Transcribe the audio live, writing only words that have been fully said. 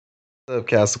What's up,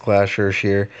 Castle Clash Hurshh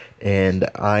here, and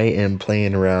I am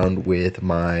playing around with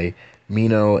my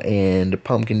Mino and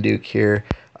Pumpkin Duke here.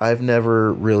 I've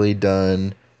never really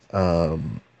done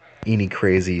any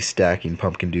crazy stacking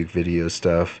Pumpkin Duke video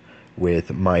stuff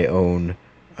with my own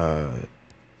uh,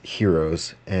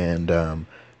 heroes, and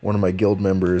one of my guild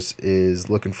members is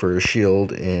looking for a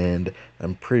shield, and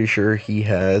I'm pretty sure he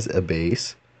has a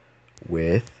base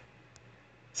with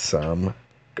some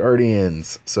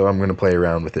Guardians. So I'm going to play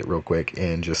around with it real quick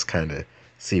and just kind of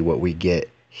see what we get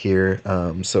here.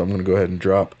 So I'm going to go ahead and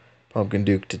drop Pumpkin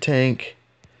Duke to tank,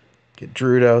 get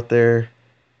Druid out there.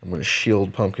 I'm going to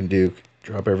shield Pumpkin Duke,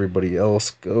 drop everybody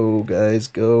else. Go, guys,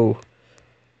 go.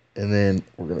 And then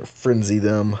we're going to frenzy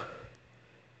them.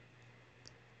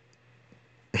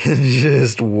 And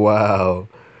just, wow.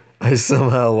 I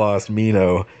somehow lost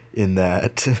Mino in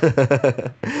that.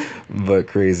 But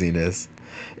craziness.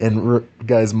 And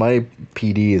guys, my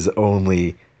PD is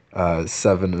only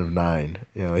 7 of 9.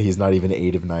 You know, he's not even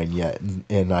 8 of 9 yet,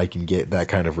 and I can get that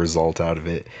kind of result out of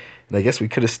it. And I guess we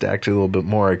could have stacked it a little bit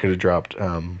more. I could have dropped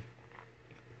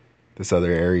this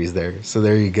other Ares there. So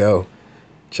there you go.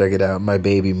 Check it out. My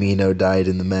baby Mino died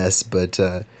in the mess, but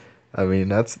I mean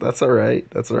that's all right.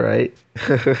 That's all right.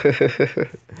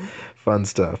 Fun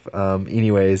stuff.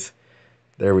 Anyways,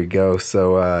 there we go.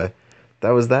 So that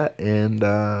was that, and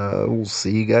we'll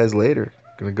see you guys later.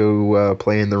 Gonna go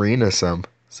play in the arena some.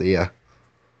 See ya.